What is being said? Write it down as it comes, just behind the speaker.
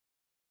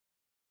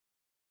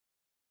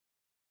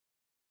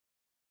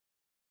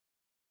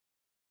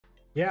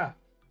Yeah,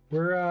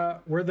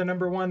 we're the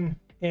number one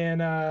in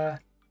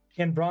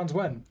bronze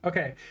win.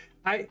 Okay,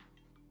 I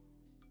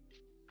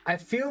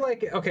feel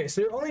like, okay,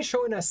 so they're only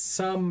showing us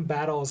some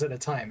battles at a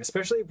time,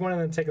 especially if one of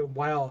them take a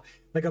while.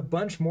 Like a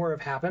bunch more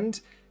have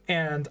happened,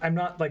 and I'm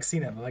not like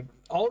seeing them. Like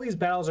all these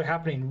battles are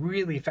happening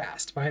really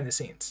fast behind the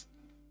scenes,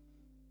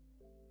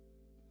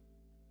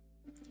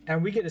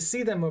 and we get to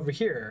see them over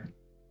here,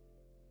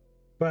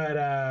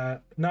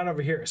 but not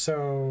over here.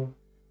 So,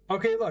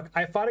 okay, look,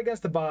 I fought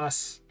against the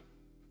boss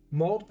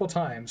multiple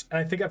times, and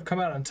I think I've come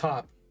out on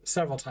top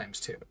several times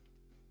too.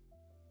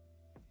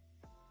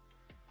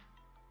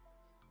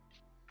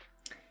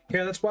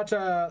 Here, let's watch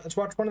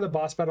one of the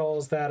boss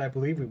battles that I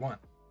believe we won.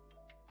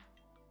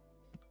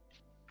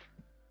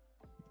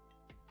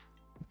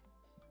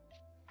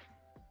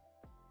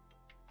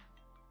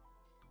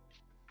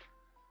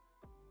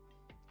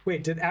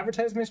 Wait, did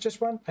advertisements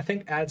just run? I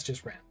think ads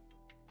just ran.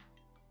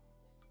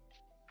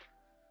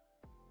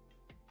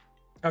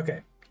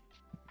 Okay.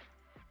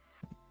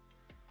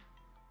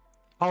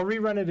 I'll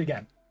rerun it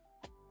again.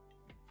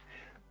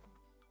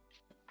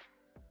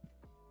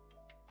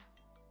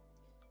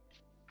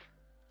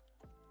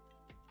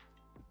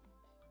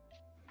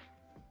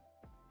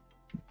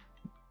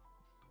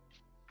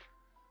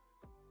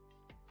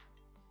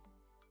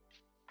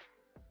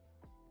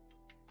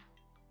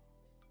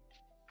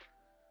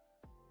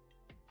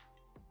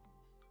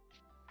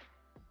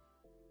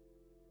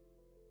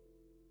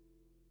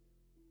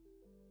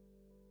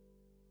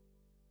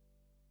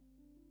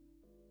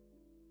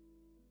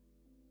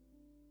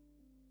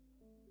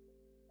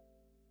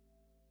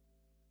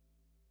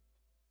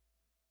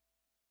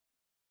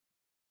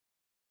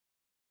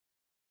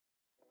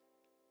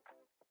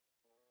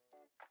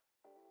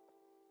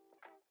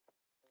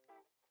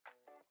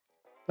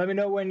 Let me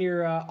know when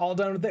you're all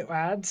done with the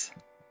ads.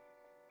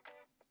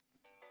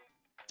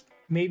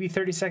 Maybe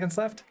 30 seconds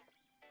left.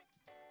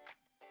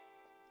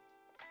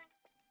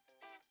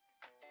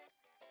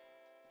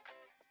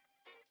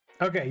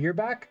 Okay, you're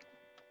back.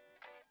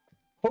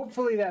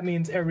 Hopefully that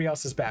means everybody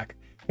else is back.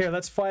 Here,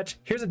 let's fletch.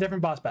 Here's a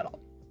different boss battle.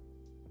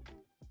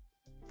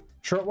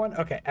 Short one?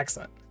 Okay,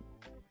 excellent.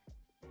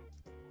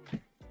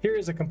 Here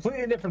is a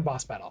completely different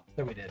boss battle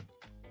that we did.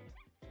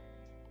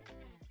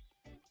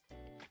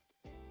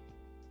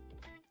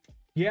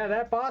 Yeah,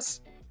 that boss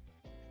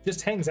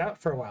just hangs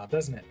out for a while,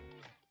 doesn't it?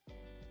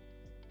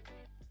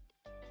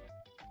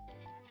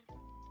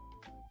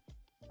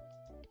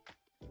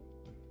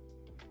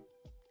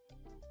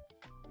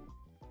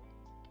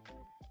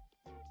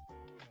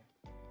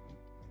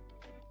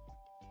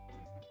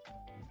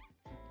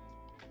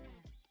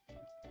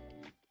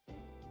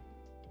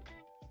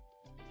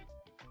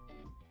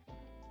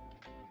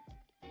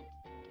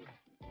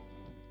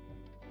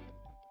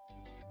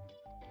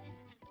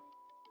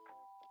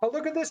 Oh,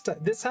 look at this time.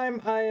 This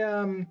time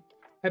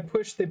I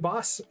pushed the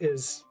boss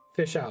is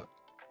fish out.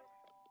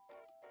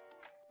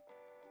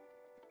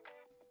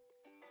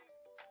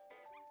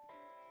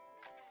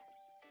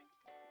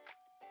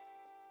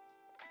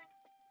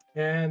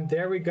 And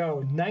there we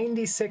go.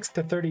 96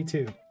 to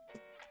 32.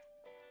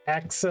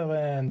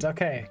 Excellent.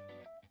 Okay.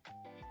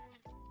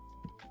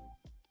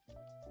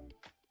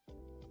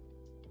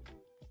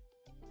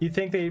 You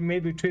think they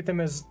maybe treat them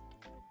as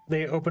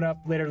they open up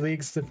later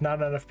leagues if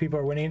not enough people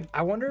are winning?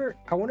 I wonder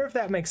if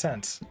that makes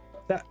sense.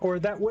 That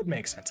would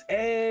make sense.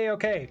 Hey,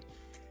 okay.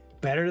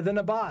 Better than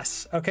a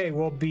boss. Okay,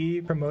 we'll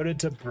be promoted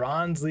to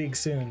Bronze League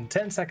soon.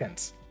 10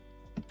 seconds.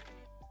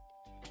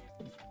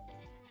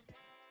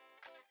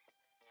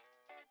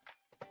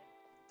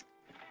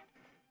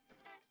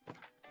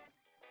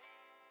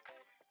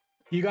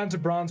 You got into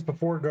bronze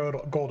before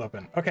gold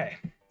open. Okay.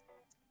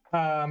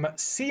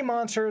 Sea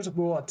monsters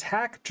will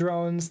attack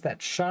drones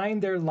that shine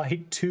their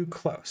light too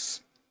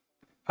close.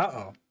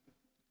 Uh-oh.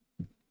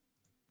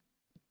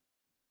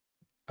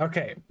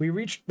 Okay, we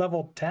reached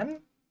level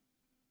 10?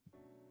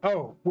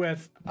 Oh,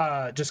 with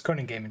just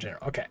CodinGame in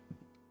general. Okay.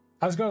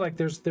 I was going like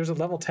there's a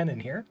level 10 in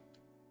here.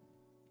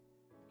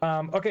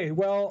 Okay,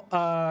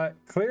 well,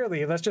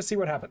 clearly, let's just see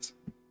what happens.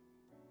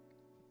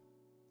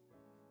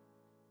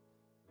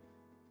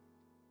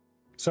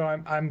 So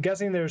I'm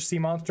guessing there's sea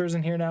monsters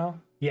in here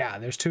now. Yeah,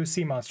 there's 2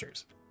 sea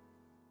monsters.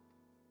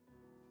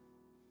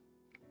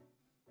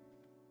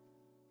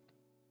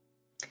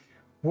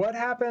 What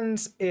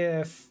happens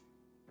if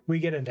we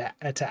get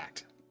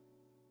attacked?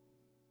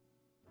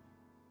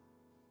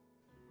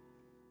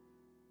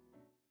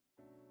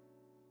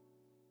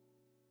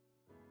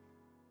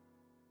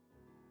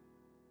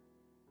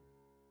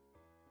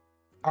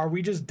 Are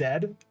we just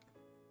dead?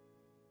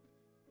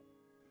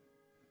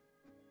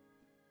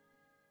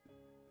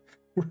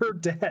 We're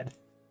dead.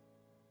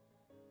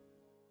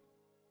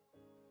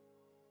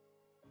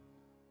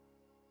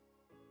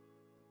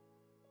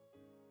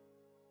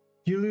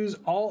 You lose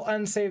all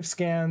unsaved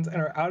scans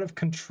and are out of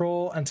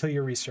control until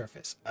you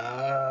resurface.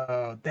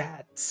 Oh,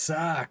 that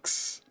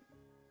sucks.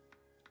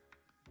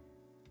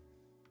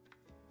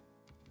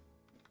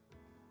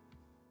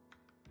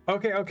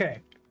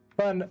 Okay.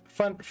 Fun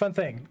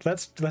thing.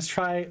 Let's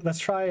try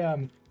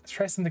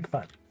something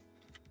fun.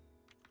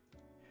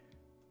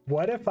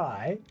 What if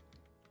I...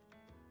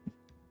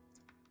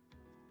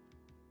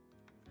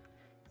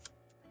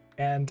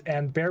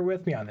 And bear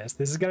with me on this.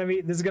 This is gonna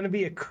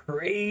be a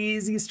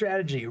crazy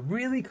strategy,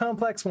 really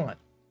complex one.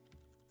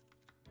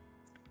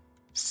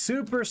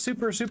 Super,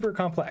 super, super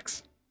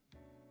complex.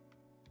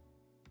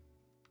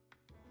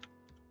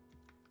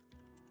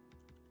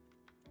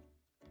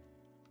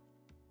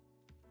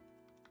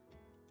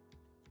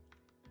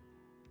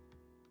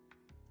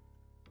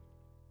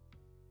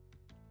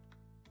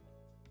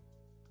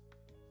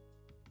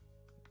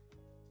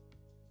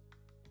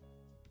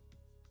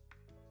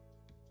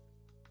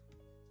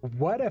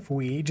 What if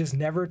we just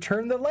never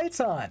turn the lights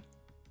on?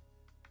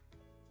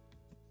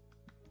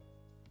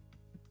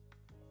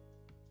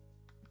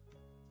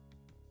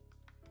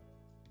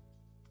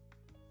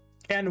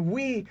 And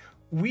we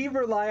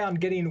rely on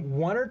getting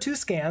 1 or 2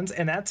 scans,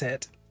 and that's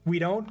it. We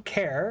don't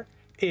care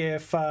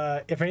if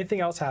anything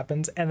else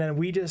happens, and then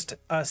we just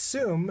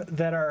assume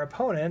that our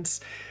opponents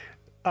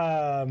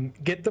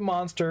get the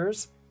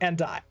monsters and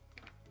die.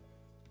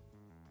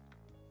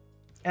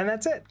 And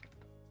that's it.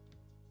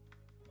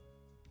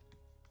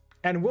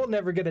 And we'll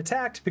never get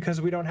attacked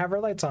because we don't have our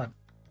lights on.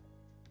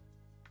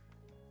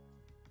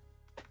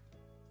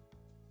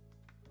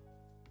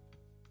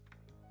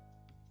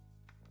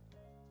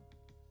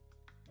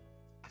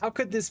 How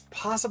could this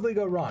possibly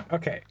go wrong?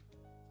 Okay.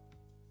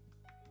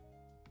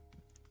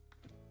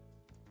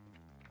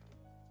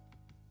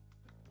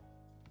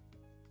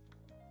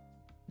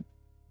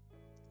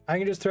 I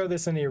can just throw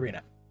this in the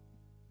arena.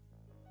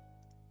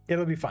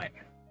 It'll be fine.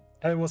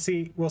 And we'll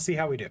see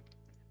how we do.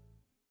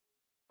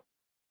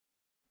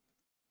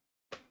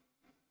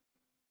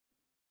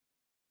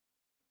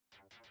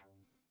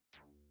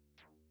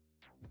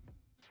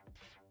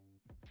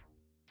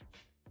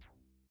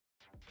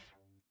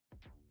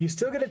 You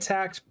still get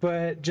attacked,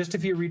 but just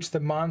if you reach the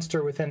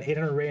monster within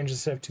 800 range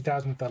instead of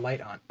 2000 with the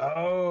light on.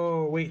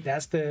 Oh, wait,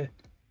 that's the...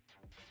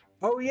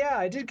 Oh, yeah,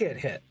 I did get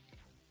hit.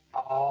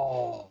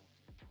 Oh.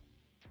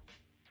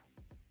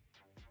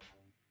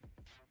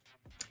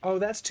 Oh,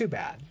 that's too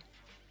bad.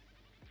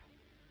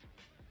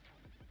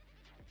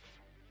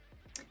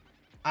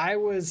 I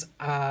was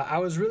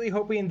really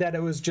hoping that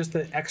it was just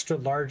the extra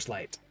large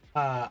light.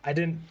 I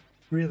didn't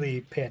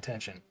really pay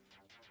attention.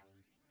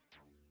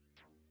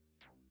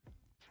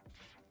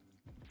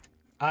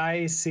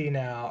 I see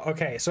now.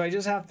 Okay, so I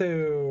just have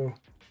to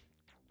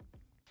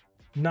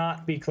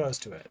not be close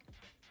to it.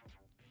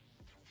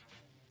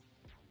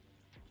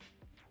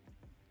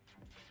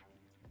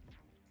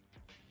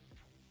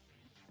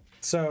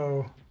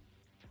 So,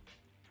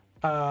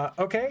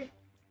 okay.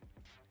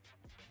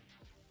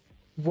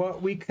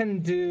 What we can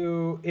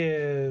do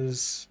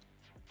is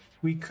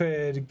we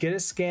could get a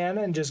scan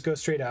and just go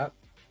straight up.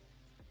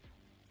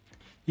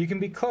 You can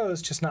be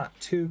close, just not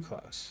too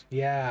close.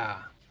 Yeah.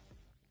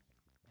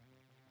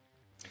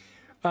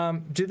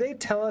 Do they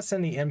tell us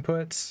in the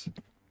inputs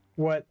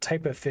what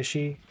type of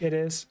fishy it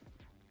is?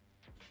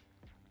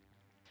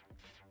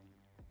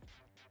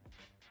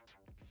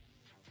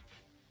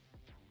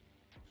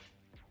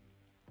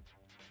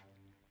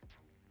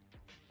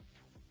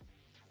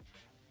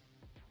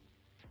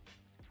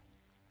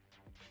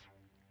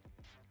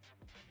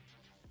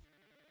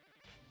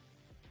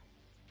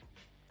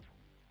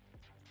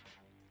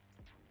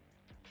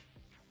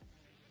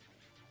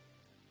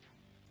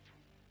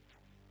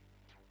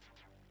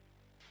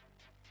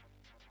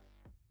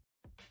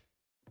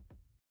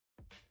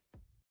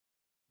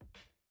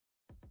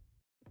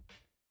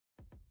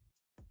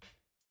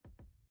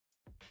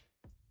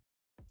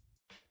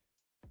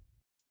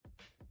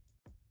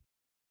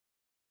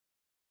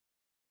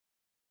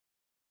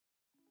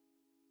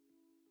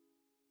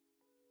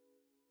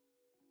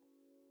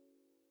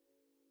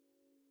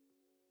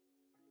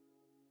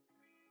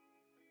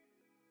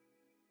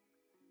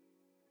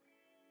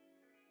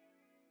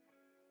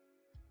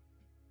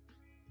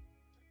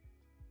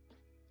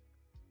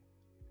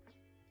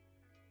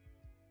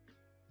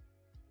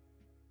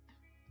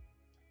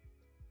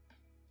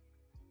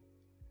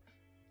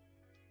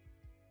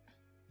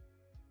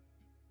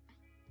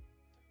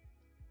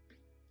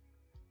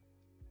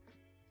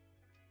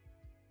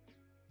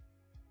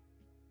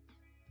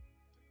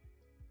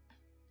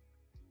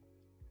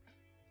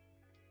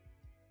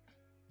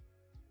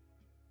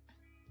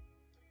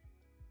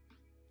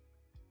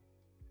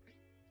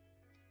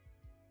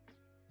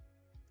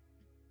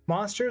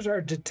 Monsters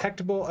are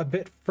detectable a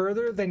bit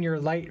further than your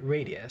light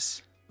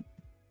radius.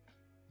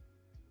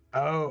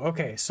 Oh,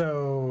 okay,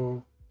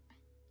 so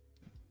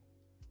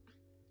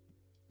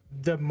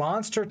the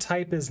monster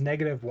type is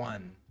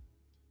 -1.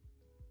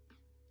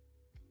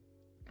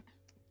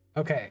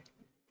 Okay,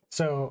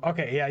 so,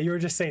 okay, yeah, you were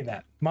just saying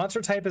that.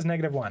 Monster type is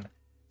 -1.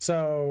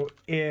 So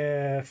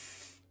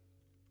if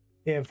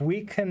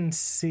we can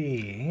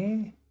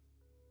see...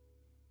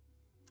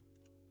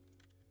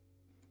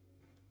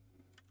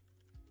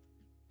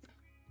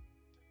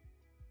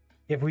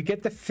 If we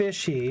get the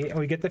fishy and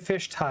we get the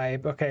fish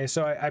type, okay,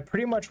 so I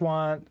pretty much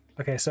want,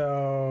 okay,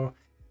 so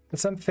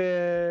get some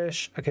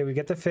fish. Okay, we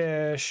get the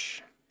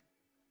fish.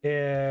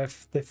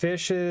 If the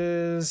fish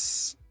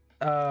is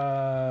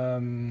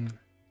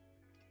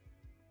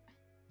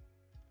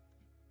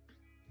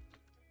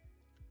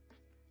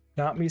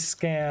Not me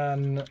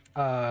scan.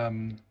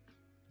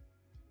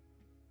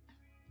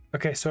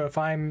 Okay, so if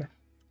I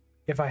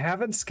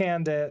haven't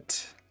scanned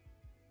it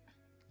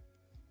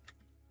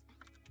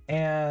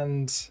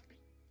and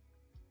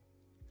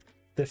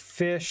the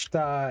fish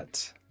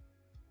dot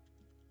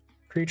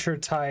creature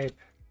type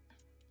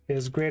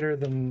is greater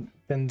than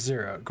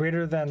 0,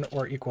 greater than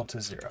or equal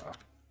to 0.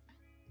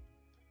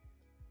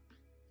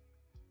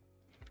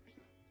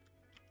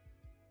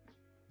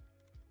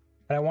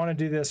 And I want to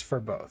do this for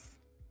both.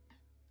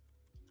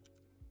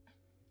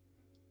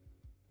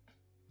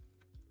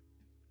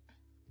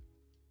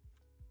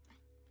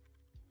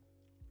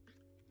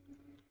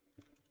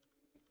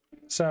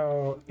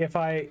 So if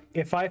I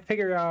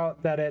figure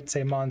out that it's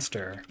a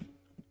monster,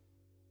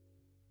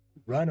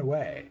 run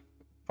away,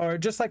 or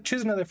just like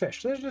choose another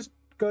fish. Let's just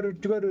go to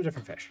a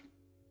different fish.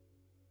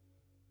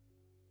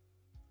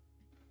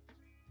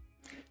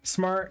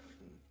 Smart.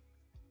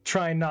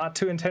 Try not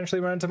to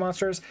intentionally run into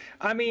monsters.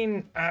 I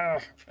mean,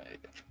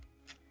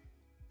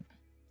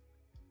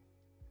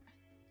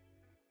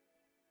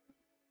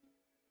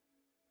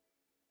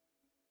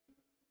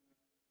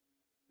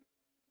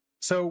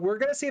 so we're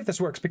gonna see if this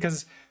works,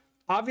 because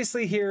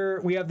obviously here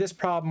we have this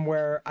problem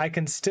where I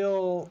can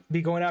still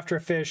be going after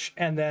a fish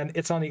and then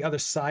it's on the other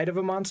side of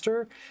a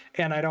monster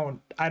and I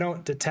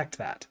don't detect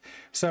that.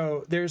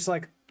 So there's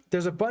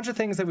a bunch of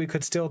things that we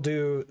could still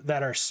do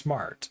that are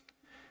smart.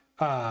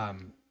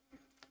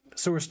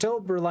 So we're still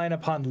relying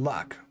upon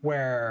luck,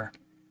 where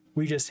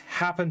we just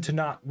happen to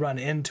not run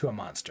into a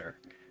monster.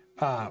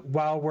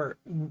 While we're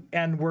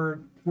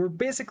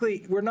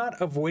basically, we're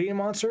not avoiding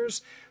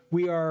monsters.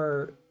 We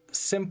are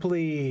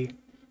simply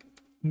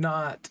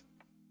not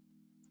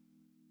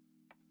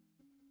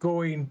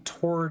going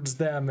towards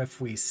them if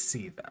we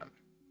see them.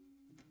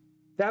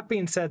 That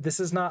being said, this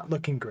is not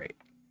looking great.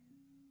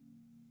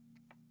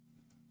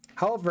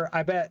 However,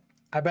 I bet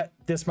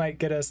this might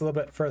get us a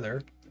little bit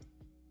further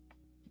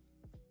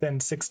than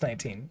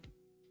 619.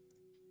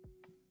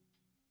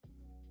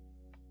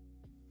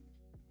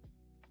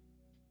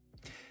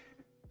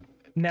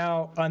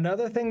 Now,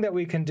 another thing that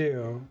we can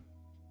do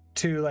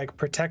to like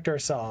protect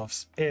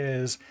ourselves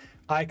is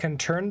I can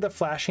turn the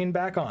flashing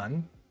back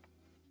on,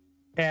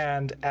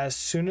 and as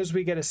soon as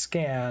we get a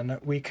scan,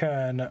 we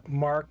can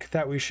mark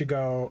that we should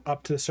go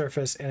up to the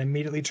surface and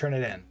immediately turn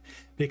it in,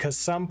 because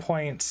some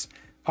points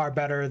are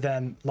better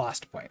than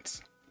lost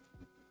points.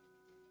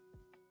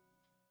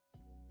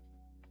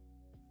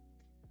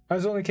 I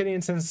was only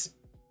kidding, since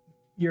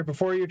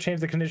before you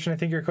changed the condition, I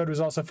think your code was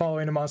also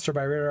following a monster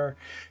by radar.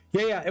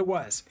 Yeah, it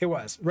was.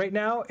 Right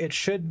now, it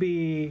should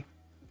be,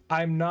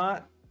 I'm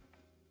not,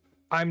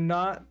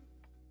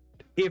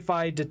 if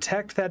I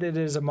detect that it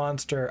is a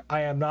monster,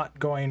 I am not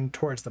going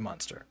towards the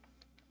monster.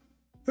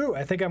 Ooh,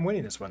 I think I'm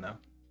winning this one, though.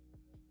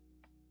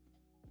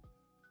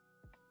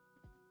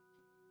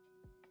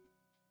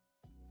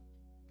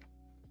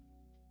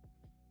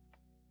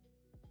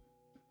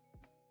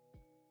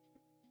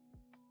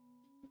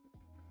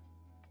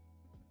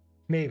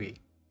 Maybe.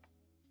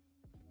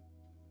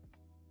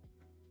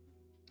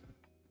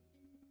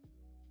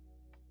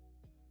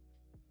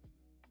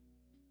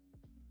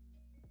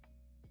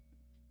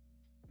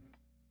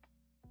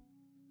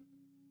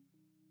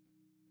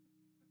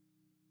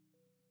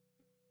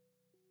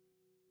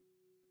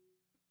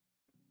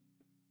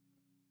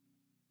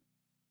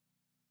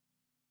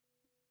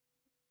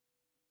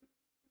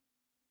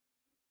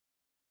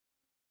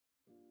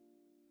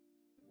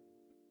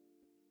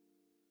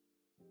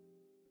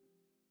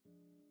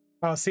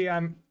 Oh, see,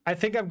 I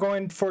think I'm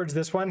going towards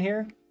this one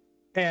here.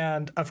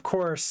 And of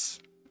course,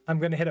 I'm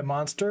going to hit a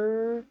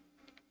monster.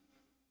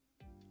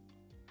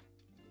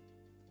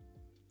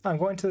 I'm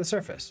going to the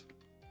surface.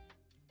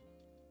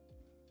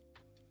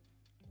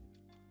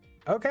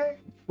 Okay,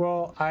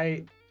 well,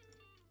 I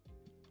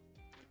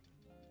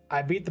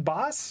beat the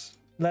boss.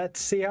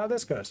 Let's see how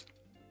this goes.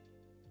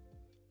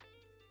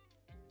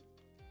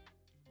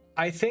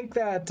 I think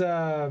that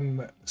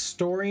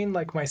storing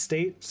like my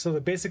state, so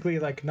that basically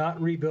like not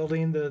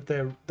rebuilding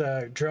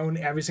the drone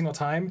every single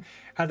time,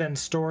 and then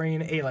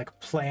storing a like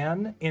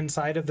plan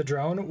inside of the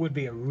drone would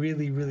be a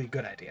really, really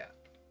good idea.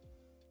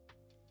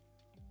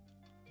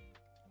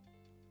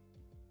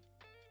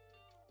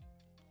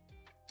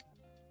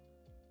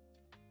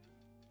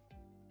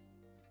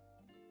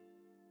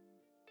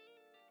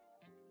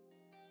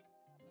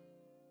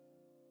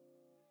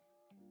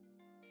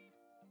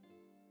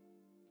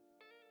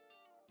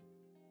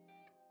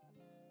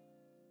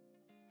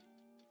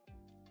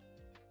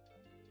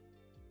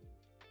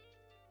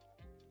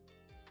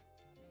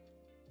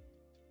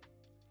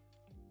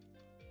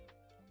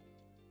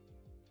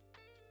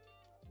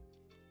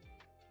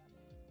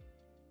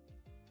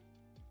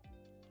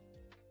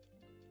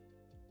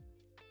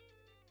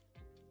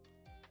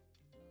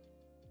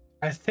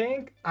 I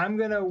think I'm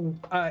gonna,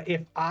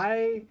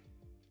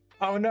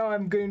 oh no,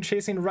 I'm going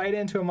chasing right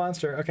into a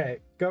monster. Okay,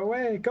 go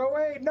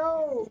away,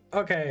 no.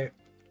 Okay,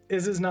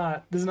 this is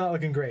not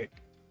looking great.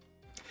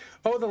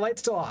 Oh, the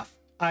light's still off.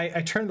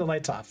 I turned the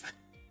lights off.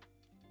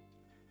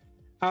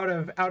 Out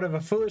of a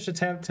foolish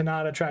attempt to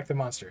not attract the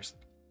monsters.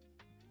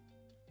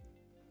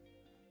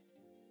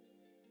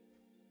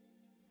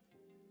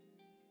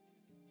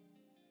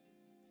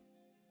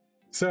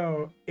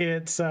 So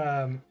it's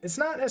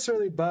not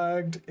necessarily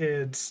bugged.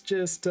 It's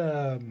just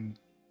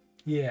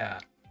yeah.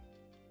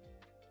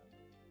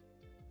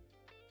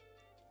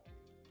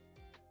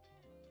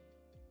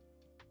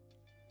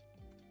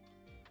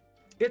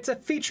 It's a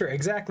feature,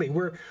 exactly.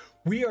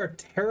 We are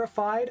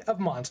terrified of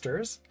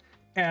monsters,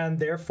 and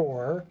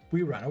therefore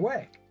we run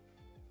away.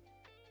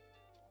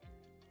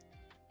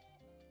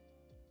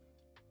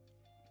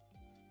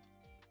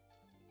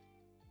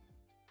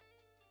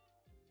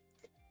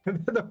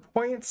 the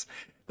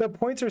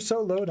points are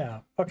so low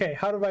now. Okay,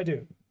 how do I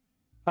do?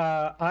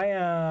 I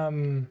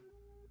am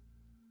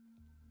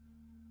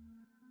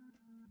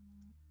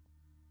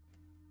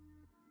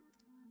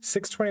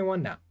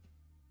 621 now.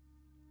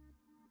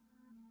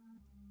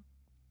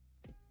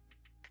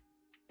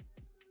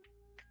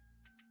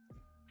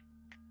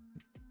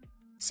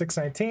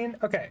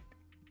 $619. Okay,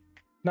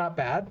 not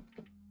bad.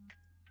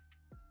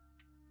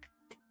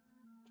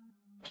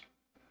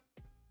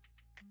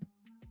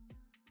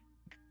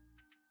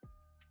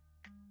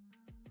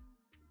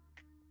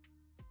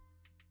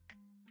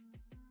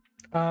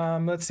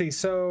 Let's see.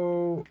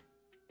 So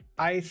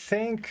I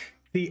think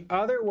the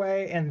other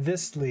way in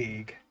this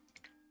league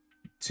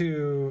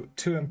to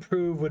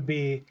improve would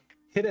be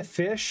hit a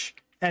fish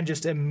and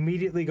just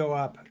immediately go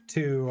up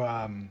to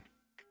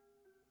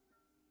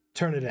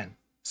turn it in.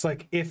 It's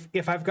like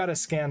if I've got a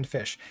scanned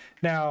fish.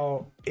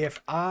 Now, do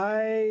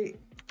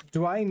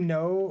I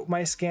know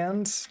my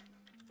scans?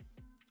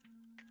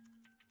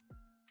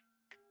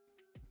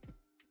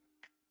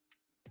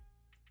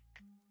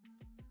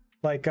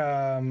 Like,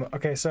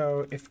 okay,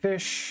 so if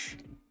fish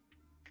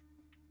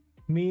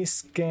me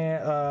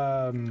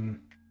scan,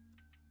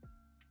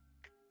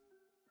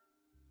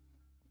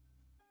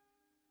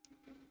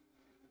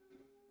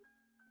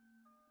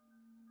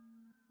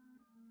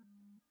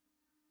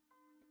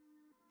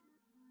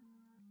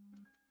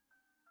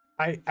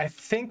 I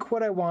think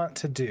what I want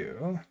to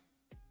do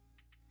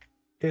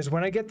is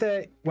when I get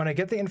the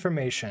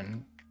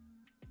information,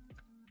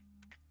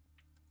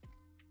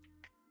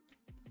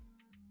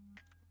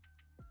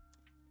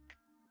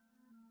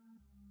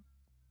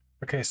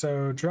 okay,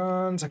 so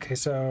drones. Okay,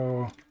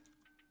 so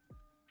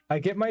I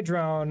get my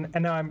drone,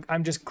 and now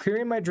I'm just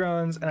clearing my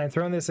drones, and I'm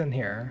throwing this in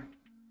here,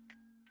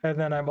 and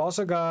then I've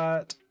also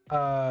got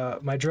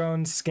my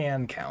drone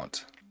scan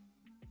count.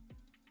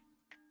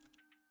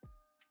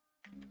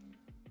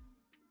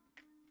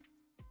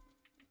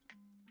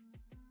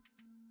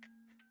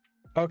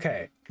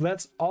 Okay,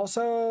 let's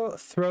also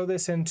throw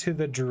this into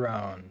the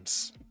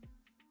drones.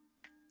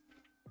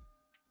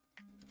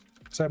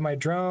 So I have my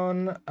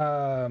drone.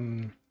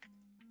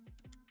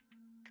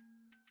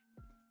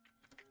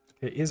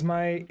 Okay, is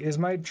my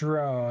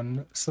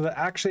drone? So that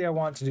actually I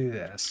want to do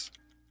this.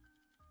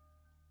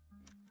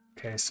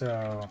 Okay,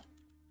 so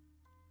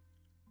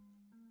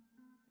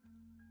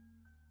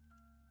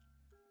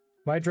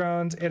my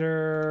drones.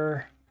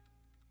 We're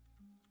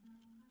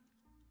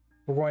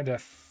going to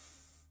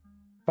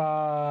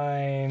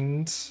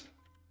find.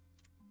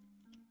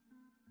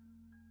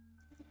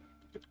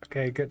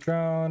 Okay, good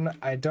drone.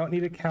 I don't need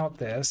to count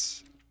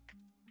this.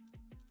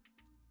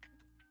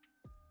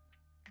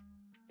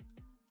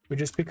 We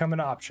just become an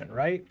option,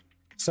 right?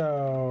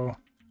 So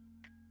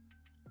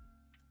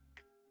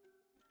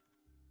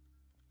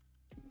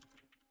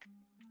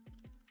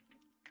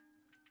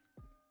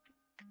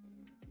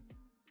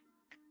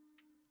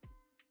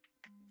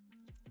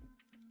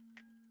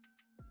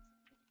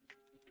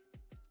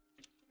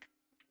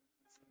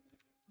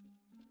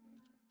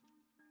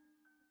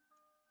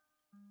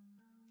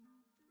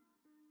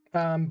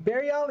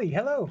Barry Ollie,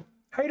 hello.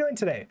 How are you doing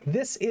today?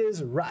 This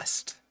is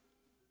Rust.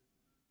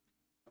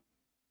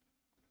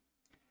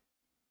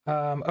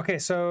 Okay,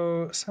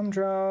 so some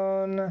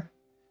drone.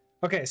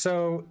 Okay,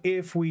 so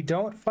if we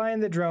don't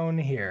find the drone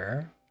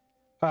here,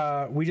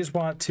 we just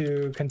want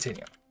to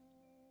continue.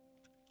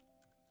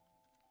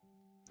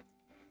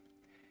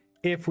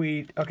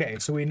 Okay,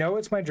 so we know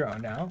it's my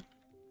drone now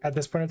at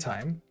this point in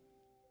time.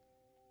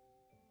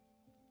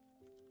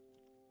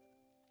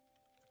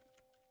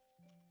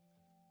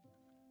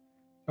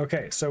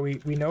 Okay, so we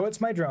know it's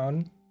my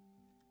drone.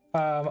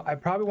 I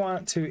probably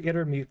want to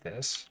iter mute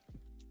this.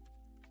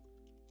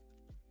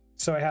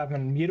 So I have an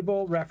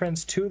immutable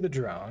reference to the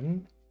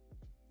drone,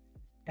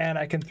 and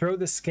I can throw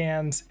the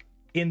scans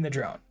in the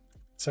drone.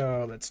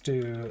 So let's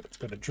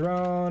go to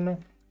drone,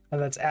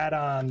 and let's add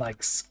on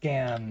like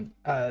scans.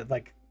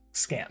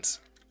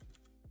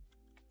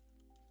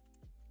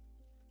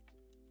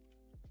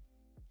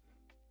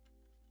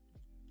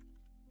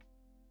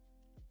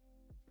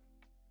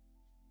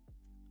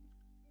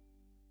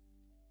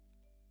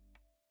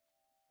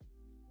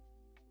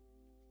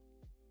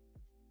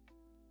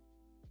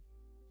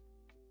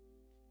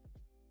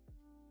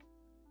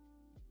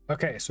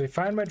 Okay, so we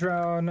find my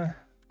drone.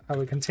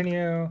 We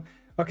continue.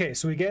 Okay,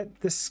 so we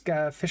get this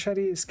fish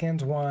ID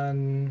scans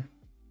 1.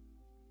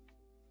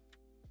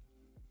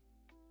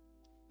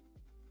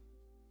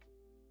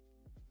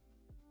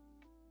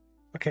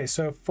 Okay,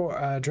 so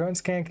for drone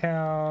scan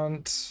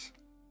count,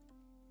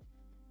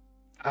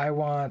 I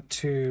want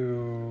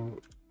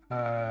to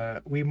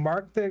we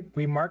mark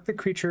the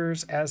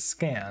creatures as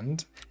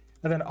scanned,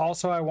 and then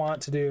also I want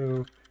to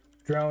do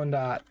drone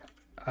dot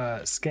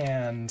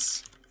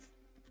scans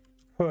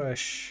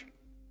push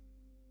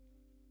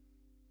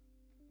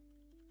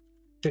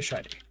fish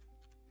ID.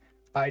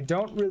 I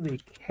don't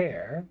really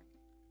care.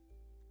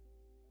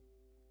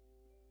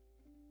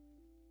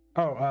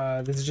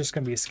 Oh, this is just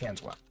going to be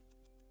scans 1.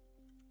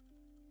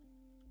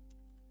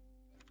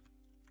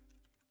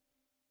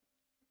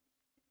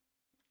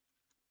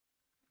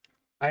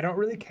 I don't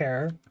really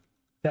care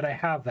that I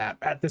have that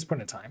at this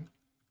point in time.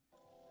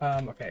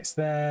 Okay,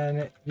 so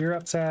then you're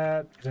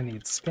upset because I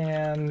need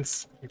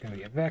scans. You're going to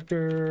be a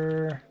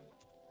vector.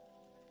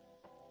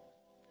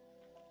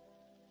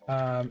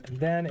 And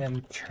then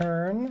in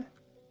turn,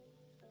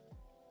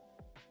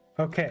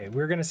 okay,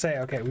 we're going to say,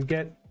 okay, we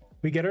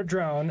get our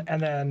drone,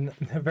 and then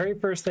the very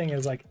first thing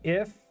is like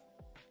if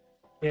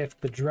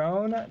the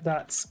drone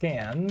dot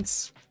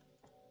scans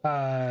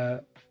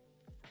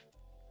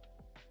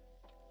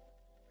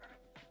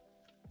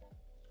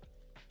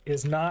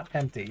is not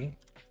empty,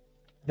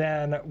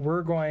 then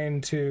we're going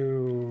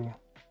to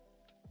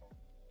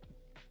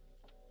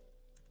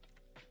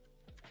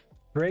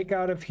break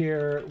out of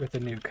here with a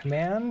new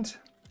command.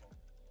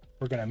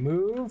 We're going to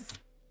move.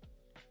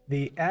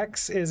 The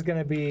X is going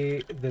to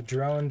be the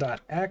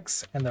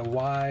drone.x, and the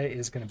Y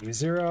is going to be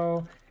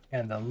 0,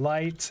 and the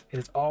light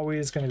is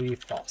always going to be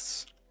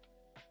false.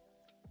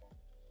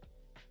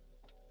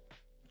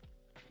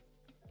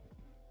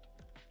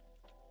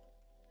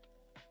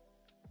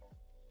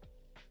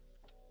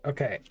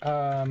 Okay,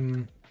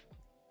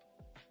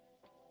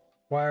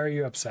 why are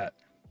you upset?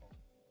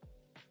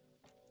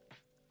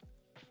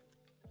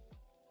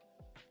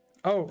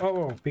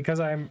 Oh, because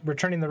I'm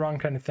returning the wrong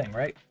kind of thing,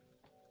 right?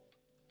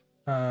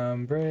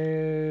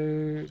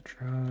 Braid,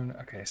 drone,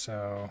 okay,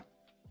 so.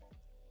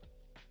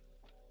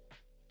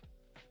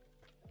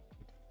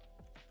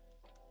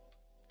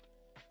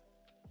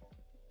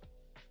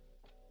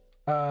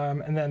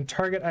 And then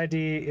target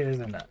ID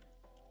is a none.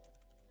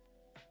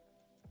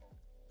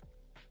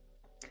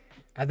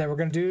 And then we're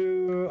going to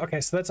do,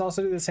 okay, so let's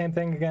also do the same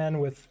thing again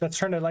with, let's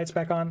turn the lights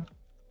back on.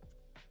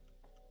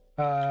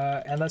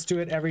 And let's do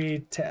it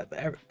every 10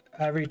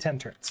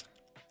 turns.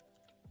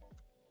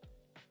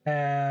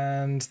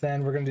 And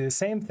then we're going to do the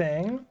same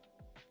thing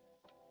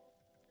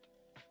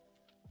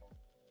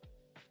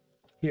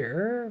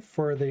here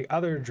for the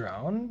other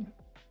drone.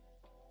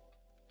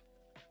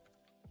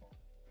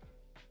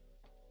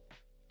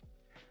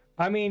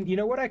 I mean, you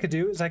know what I could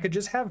do is I could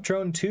just have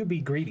drone 2 be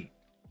greedy.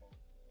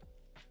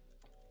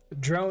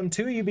 Drone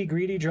 2, you be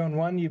greedy. Drone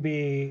 1, you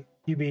be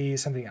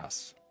something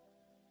else.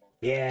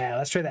 Yeah,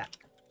 let's try that.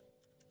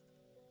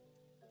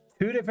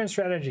 2 different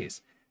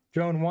strategies.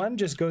 Drone 1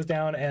 just goes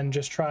down and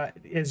just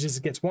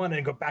gets 1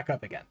 and go back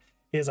up again.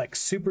 It is like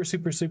super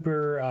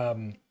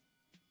scaredy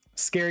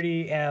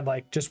and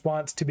like just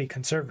wants to be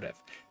conservative.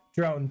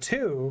 Drone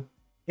 2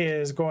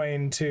 is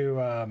going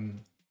to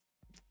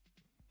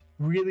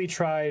really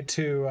try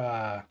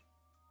to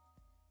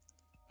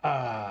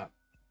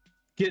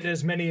get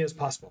as many as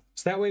possible.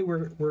 So that way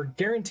we're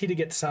guaranteed to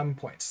get some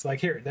points. Like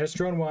here, there's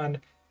drone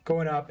 1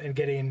 going up and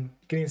getting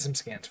some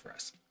scans for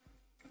us.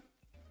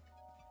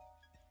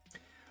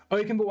 Oh,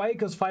 you can put y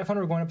equals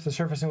 500 going up to the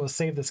surface and we'll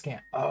save the scan.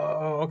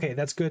 Oh, okay,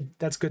 that's good.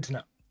 That's good to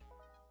know.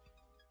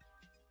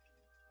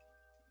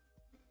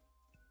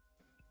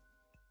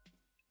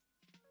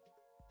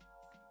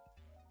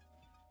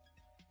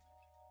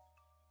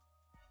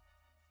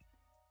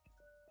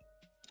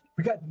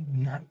 We got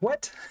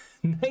what?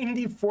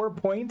 94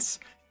 points?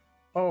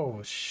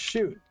 Oh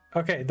shoot.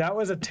 Okay, that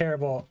was a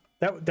terrible,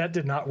 that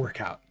did not work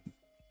out.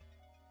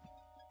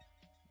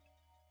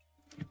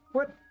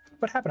 What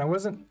happened? I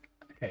wasn't,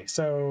 okay,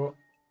 so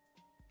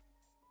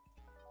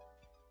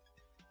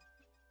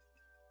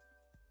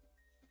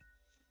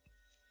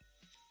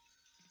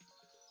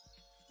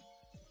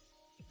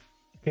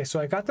okay,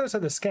 so I got those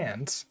other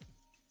scans.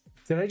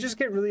 Did I just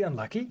get really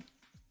unlucky?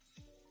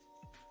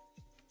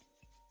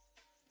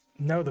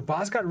 No, the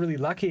boss got really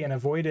lucky and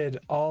avoided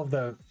all of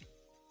the.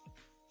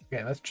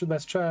 Okay,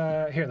 let's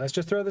try here. Let's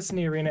just throw this in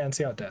the arena and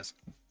see how it does.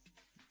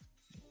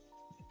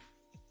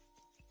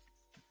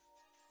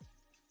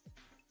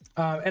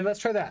 And let's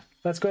try that.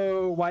 Let's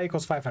go y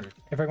equals 500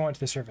 if I go into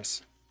the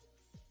surface.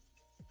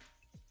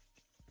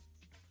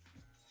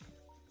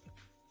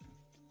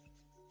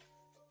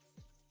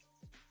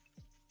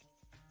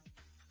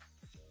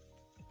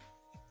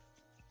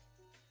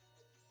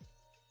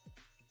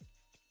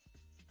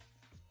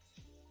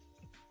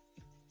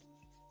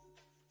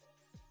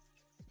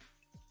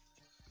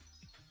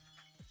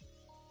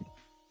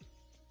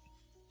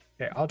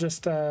 Okay, I'll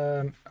just,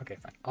 okay,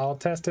 fine. I'll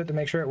test it to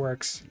make sure it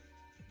works.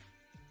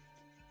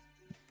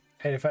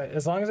 And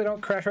as long as I don't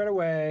crash right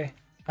away.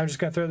 I'm just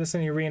gonna throw this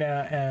in the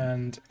arena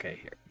and okay,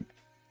 here.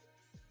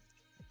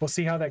 We'll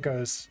see how that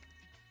goes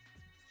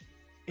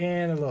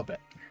in a little bit.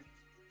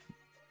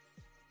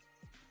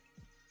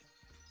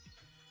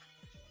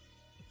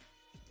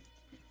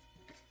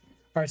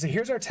 All right, so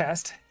here's our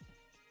test.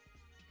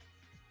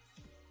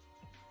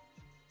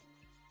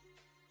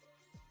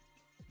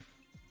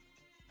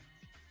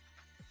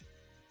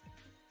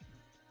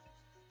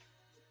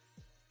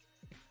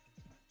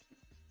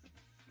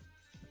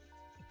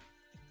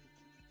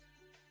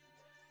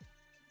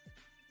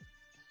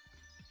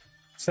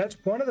 So that's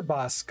one of the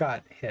boss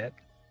got hit.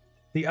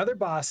 The other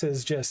boss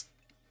is just...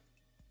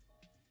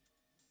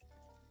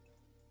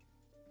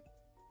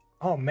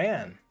 Oh,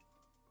 man.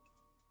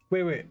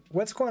 Wait.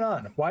 What's going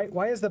on?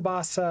 Why is the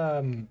boss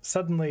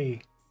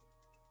suddenly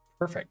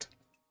perfect?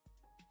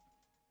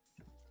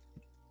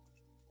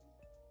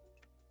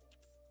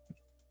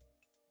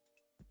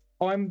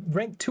 Oh, I'm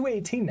ranked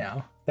 218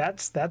 now.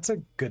 That's a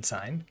good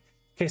sign.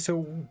 Okay,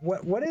 so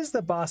what is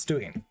the boss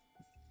doing?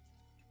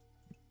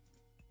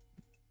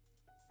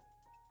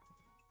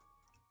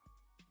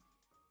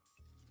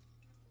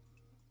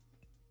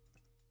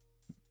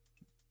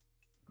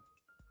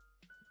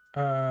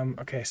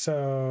 Okay,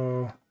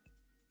 so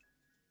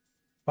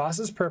boss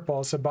is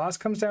purple. So boss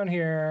comes down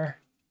here.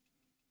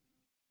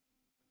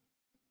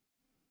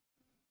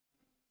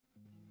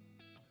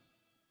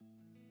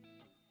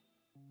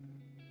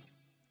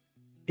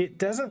 It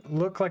doesn't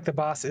look like the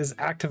boss is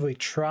actively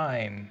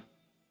trying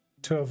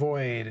to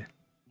avoid.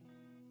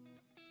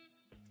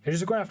 They're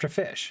just going after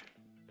fish.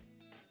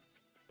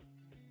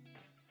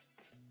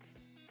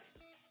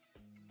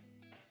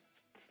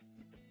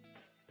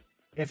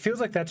 It feels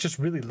like that's just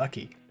really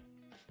lucky.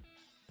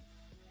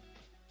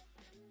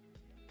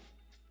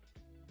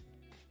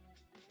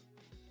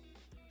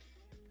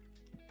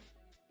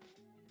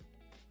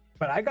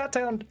 But I got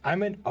down,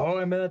 I'm in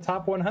the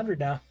top 100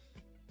 now.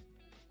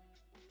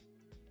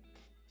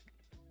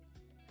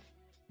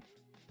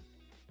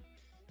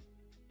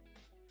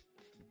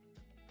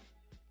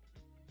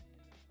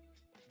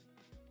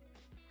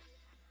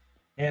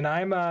 And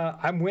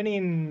I'm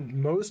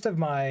winning most of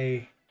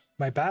my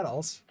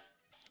battles.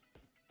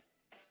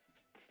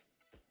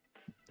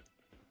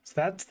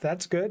 So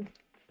that's good.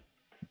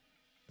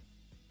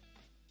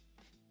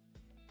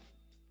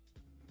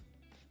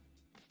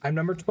 I'm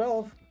number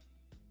 12.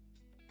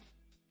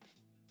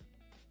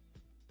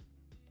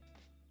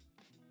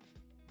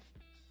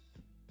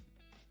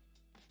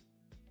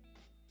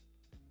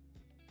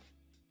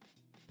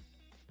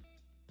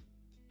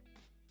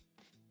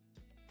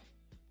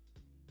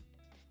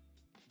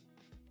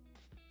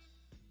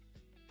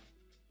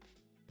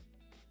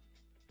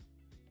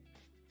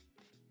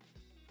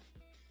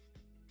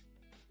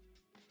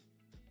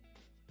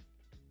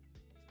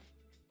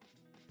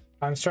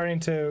 I'm starting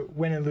to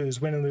win and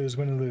lose, win and lose,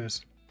 win and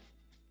lose.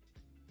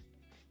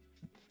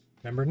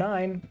 Number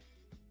 9.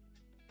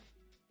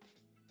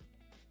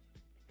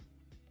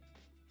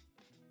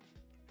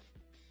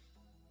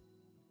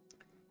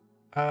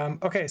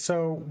 Okay,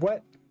 so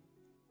what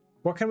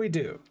can we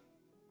do?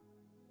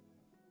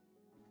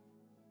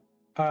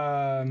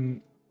 I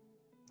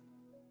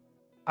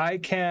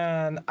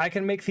can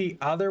make the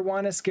other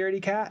one a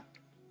scaredy cat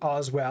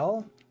as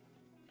well.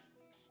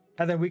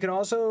 And then we can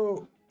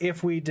also,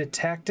 if we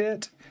detect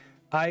it,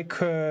 I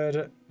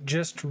could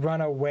just run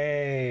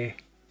away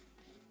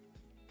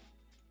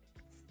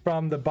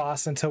from the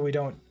boss until we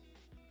don't...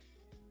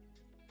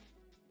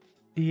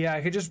 Yeah,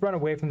 I could just run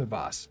away from the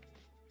boss.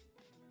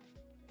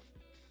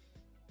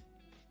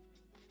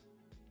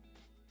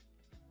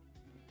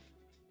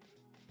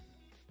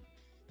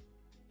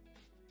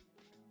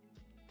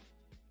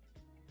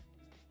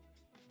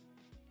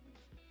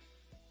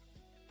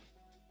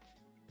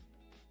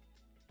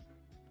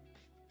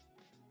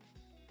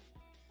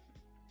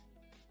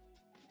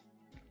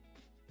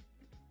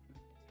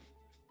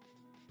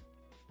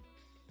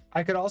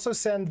 I could also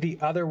send the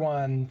other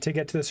one to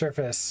get to the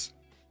surface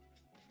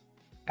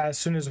as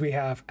soon as we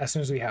have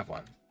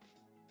one.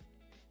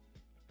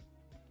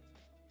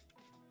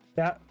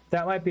 That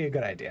might be a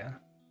good idea.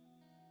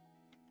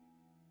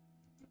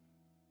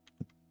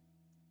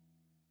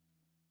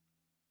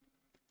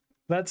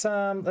 Let's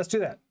do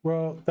that.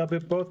 Well, they'll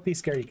both be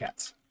scaredy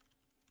cats.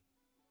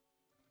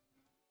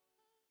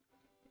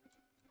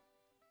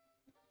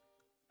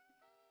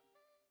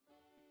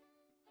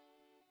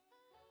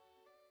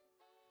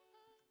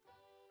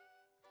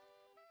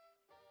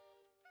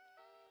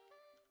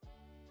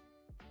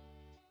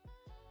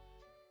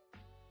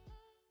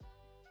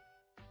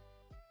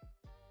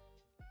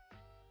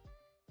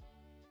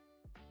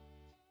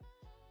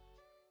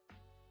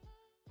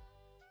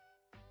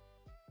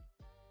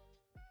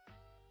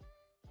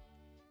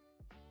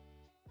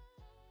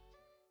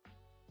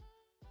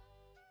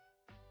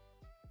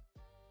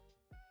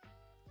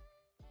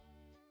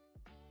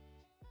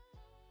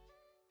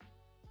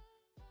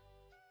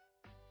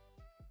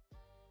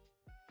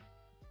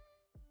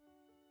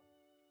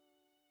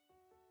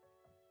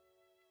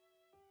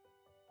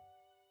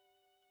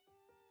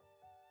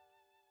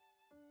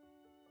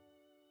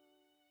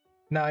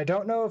 Now I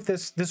don't know if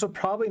this will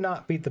probably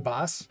not beat the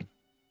boss,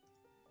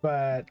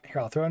 but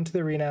here I'll throw it into the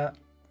arena.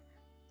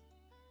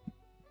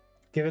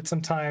 Give it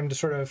some time to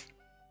sort of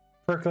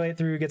percolate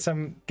through, get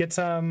some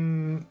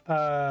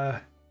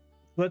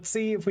let's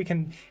see if we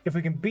can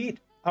beat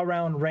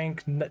around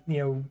rank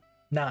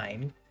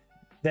 9,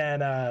 then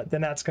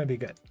that's going to be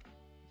good.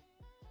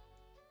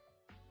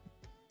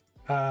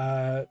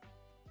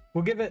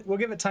 We'll give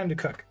it time to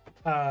cook.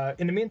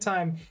 In the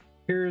meantime,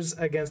 here's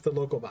against the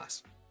local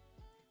boss.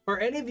 Are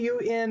any of you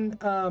in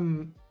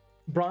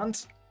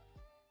bronze?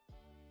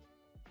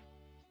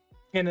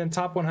 And in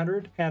top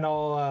 100, and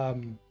I'll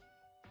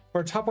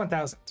or top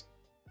 1000.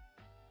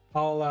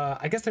 I'll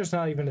I guess there's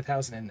not even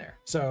 1,000 in there.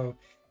 So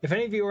if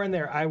any of you are in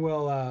there, I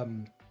will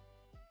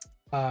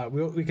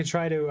we could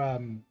try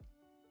to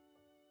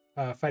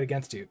fight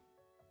against you.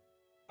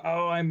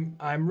 Oh, I'm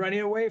running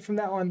away from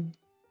that one.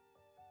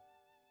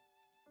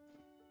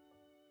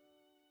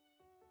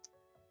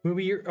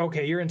 Movie,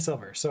 you're in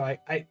silver. So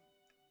I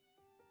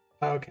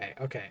okay.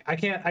 I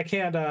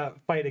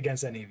can't fight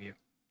against any of you.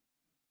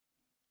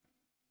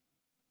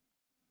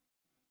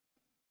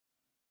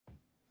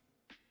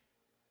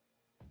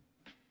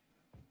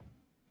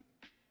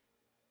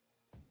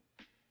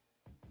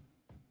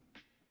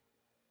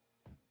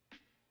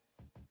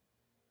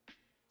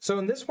 So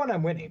in this one,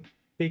 I'm winning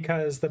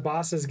because the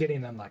boss is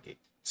getting unlucky.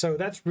 So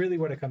that's really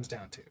what it comes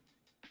down to.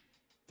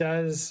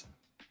 Does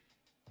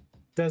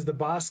the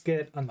boss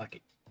get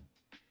unlucky?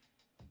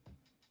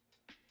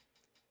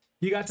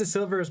 You got to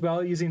silver as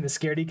well using the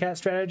scaredy cat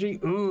strategy.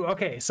 Ooh,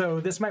 okay, so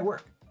this might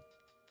work.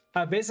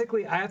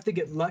 Basically, I have to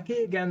get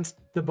lucky against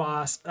the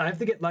boss. I have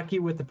to get lucky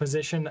with the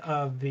position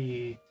of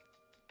the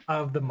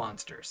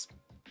monsters.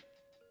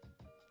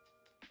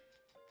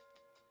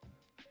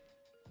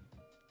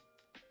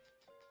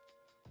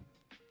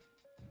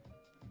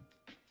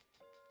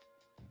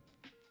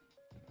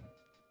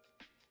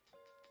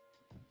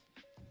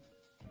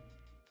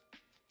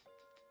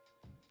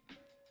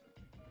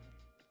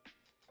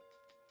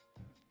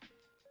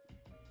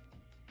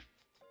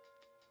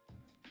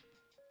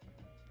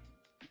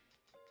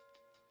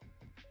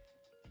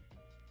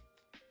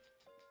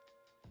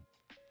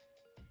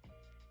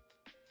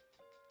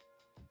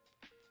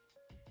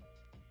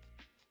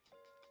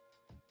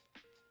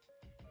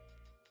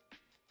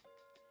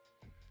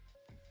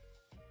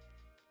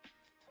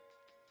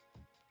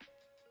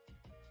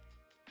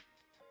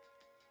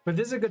 But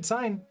this is a good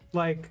sign.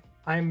 Like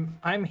I'm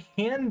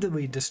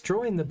handily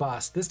destroying the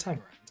boss this time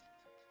around.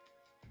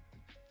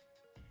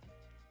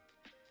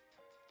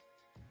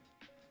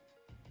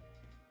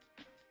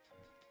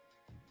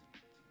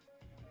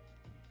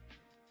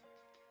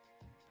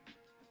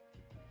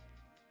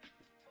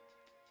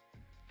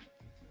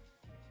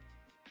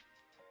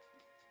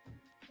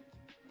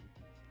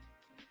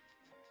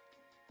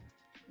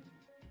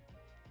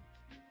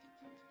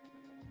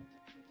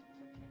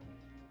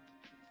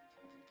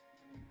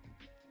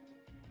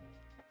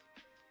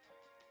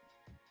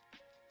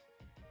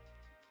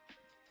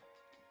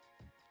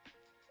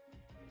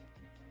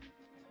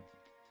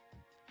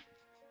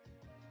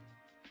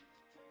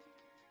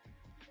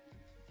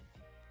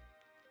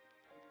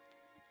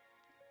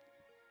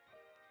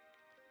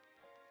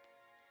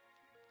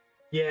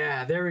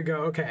 Yeah, there we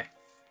go. Okay.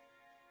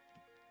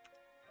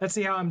 Let's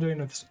see how I'm doing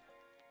with this.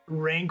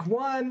 Rank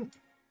 1.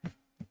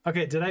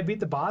 Okay, did I beat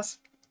the boss?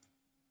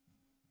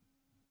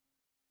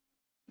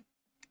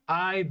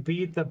 I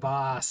beat the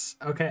boss.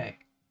 Okay.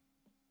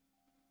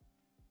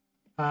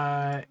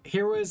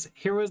 Here was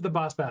the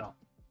boss battle.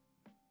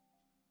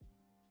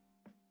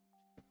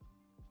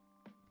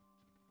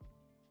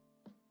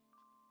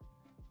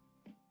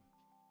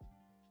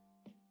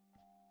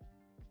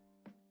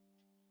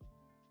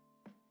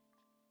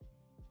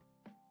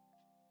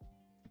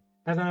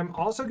 And then I'm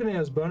also getting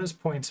those bonus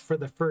points for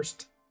the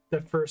first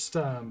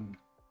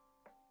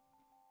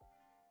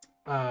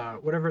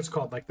whatever it's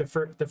called, like the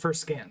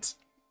first scans.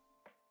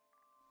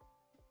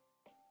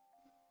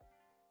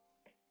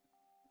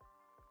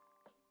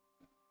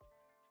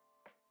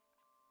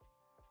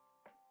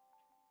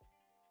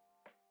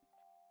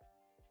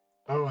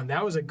 Oh, and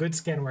that was a good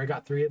scan where I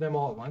got 3 of them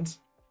all at once.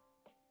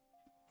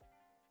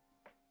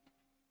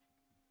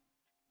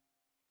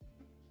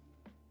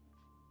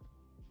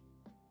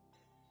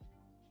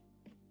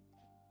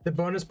 The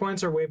bonus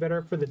points are way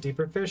better for the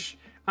deeper fish.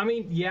 I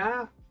mean,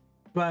 yeah,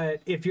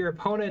 but if your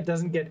opponent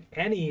doesn't get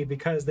any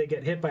because they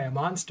get hit by a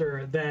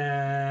monster,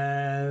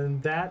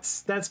 then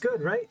that's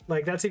good, right?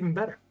 Like, that's even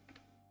better.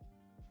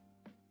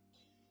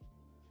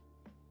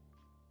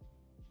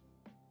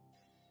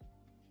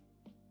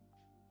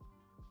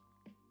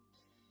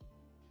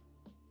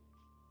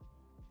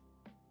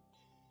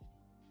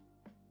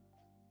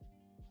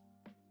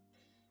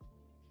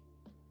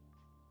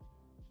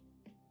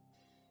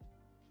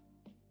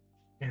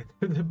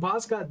 The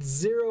boss got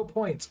 0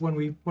 points when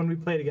we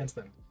played against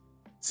them.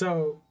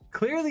 So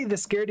clearly the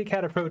scaredy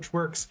cat approach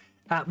works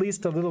at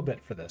least a little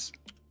bit for this.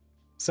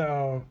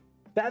 So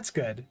that's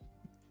good.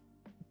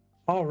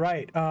 All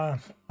right,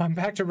 I'm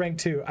back to rank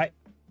 2.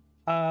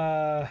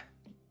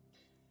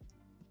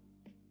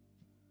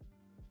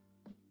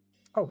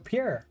 Oh,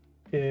 Pierre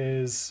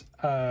is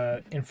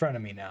in front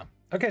of me now.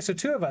 Okay, so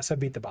 2 of us have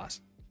beat the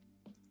boss.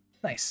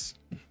 Nice.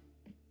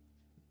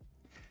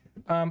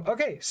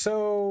 Okay,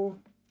 so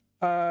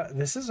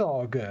this is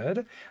all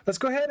good. Let's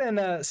go ahead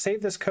and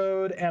save this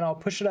code, and I'll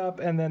push it up,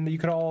 and then you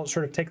can all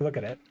sort of take a look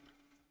at it.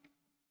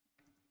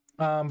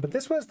 But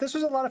this was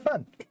a lot of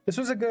fun. This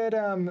was a good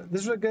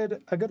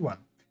one.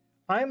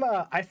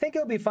 I think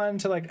it'll be fun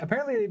to, like,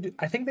 apparently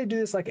I think they do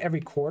this like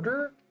every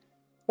quarter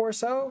or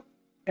so,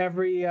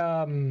 every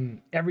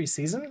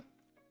season.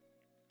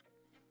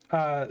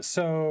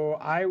 So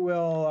I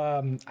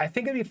will I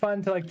think it'd be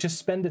fun to, like, just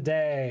spend a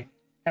day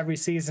every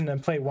season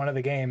and play one of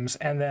the games,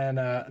 and then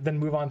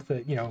move on to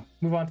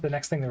the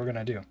next thing that we're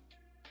gonna do.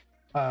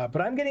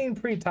 But I'm getting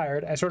pretty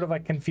tired. I sort of,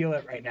 like, can feel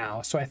it right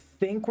now, so I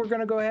think we're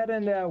gonna go ahead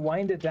and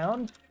wind it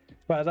down.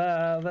 But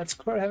let's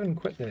go ahead and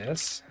quit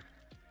this.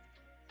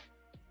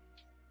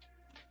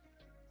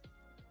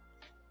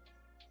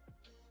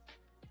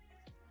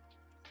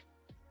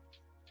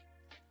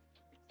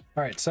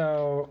 All right,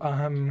 so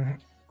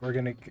we're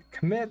gonna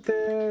commit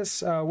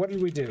this. What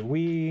did we do?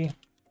 We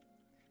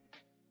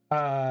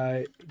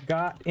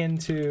got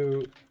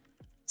into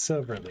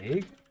Silver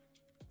League.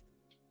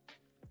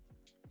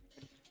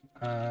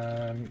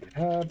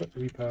 GitHub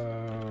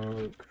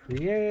repo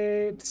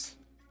create.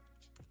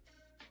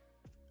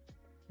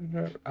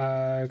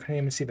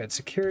 Name Seabed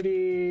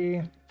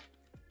Security.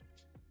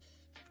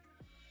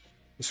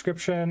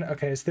 Description.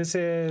 Okay, so this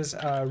is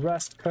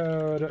Rust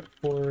code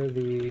for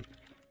the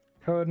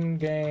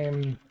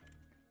CodinGame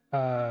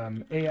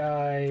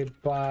AI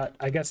bot,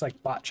 I guess,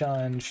 like, bot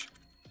challenge.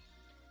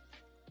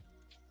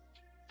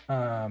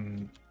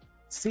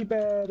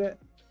 Seabed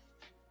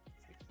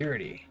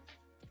Security.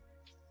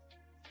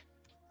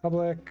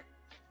 Public.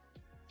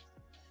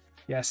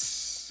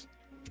 Yes.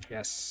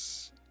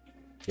 Yes.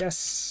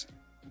 Yes.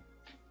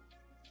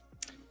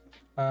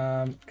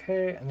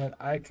 Okay, and then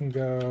I can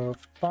go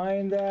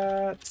find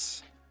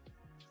that.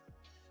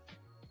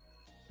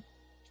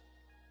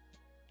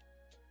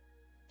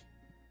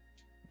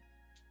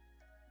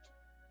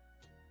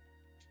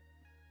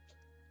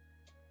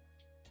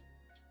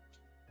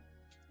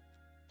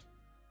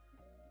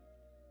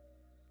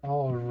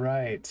 All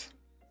right.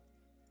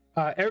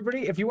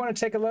 Everybody, if you want to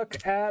take a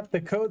look at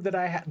the code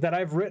that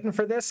I've written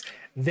for this,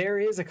 there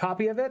is a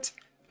copy of it.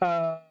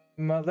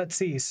 Let's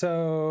see.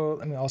 So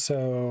let me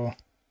also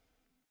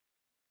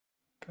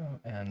go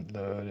and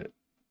load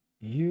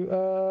you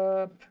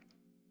up.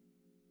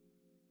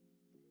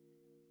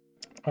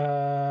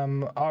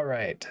 All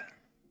right.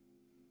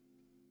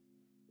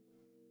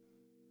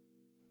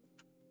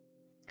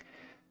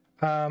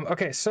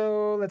 Okay,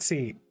 so let's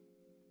see.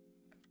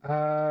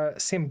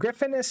 Sam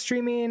Griffin is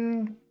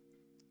streaming,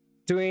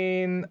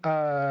 doing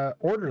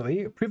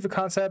orderly proof of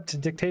concept,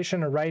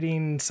 dictation, or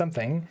writing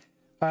something.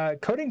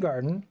 Coding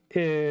Garden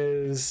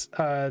is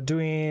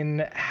doing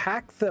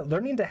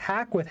learning to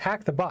hack with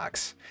Hack the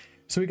Box.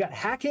 So we got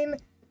hacking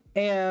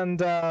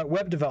and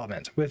web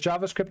development with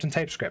JavaScript and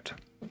TypeScript.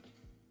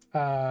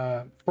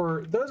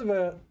 For those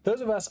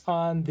of us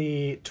on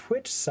the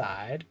Twitch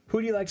side,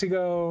 who do you like to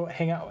go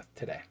hang out with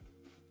today?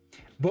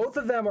 Both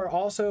of them are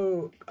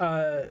also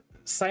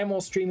simul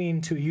streaming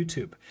to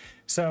YouTube.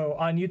 So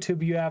on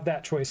YouTube, you have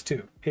that choice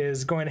too,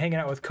 is going and hanging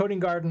out with Coding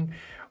Garden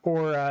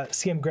or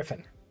CM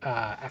Griffin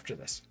after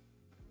this.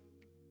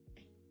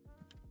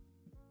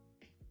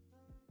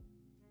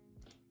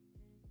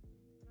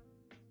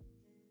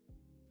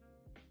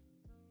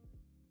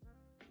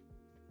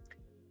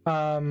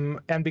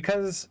 And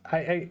because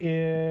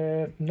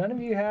if none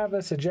of you have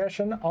a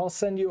suggestion, I'll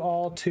send you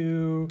all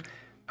to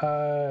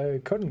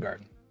Coding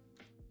Garden.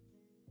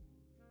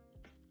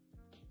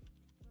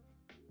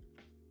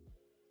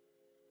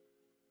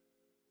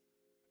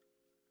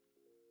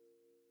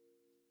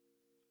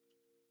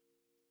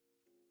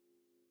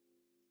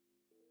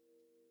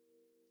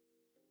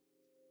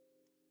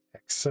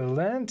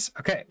 Excellent.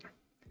 Okay.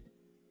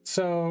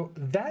 So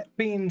that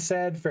being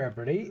said, for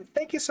everybody,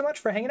 thank you so much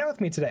for hanging out with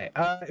me today.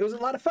 It was a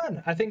lot of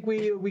fun. I think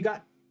we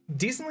got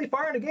decently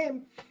far in a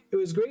game. It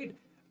was great.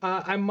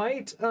 I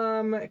might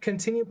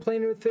continue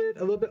playing with it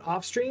a little bit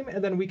off stream,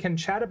 and then we can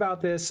chat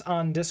about this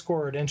on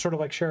Discord and sort of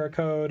like share a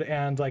code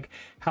and like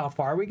how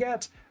far we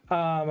get.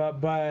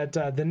 But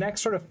the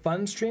next sort of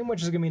fun stream,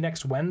 which is gonna be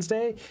next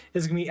Wednesday,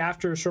 is gonna be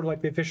after sort of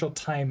like the official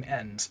time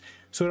ends.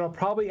 So what I'll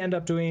probably end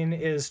up doing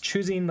is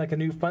choosing like a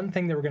new fun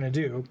thing that we're gonna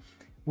do.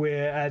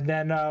 And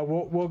then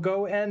we'll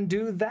go and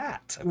do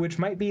that, which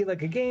might be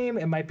like a game.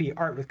 It might be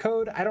art with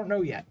code. I don't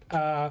know yet.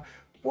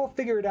 We'll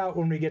figure it out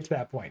when we get to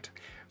that point.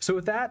 So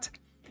with that,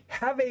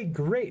 have a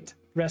great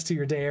rest of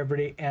your day,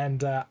 everybody,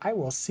 and I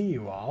will see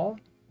you all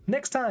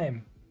next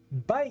time.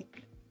 Bye.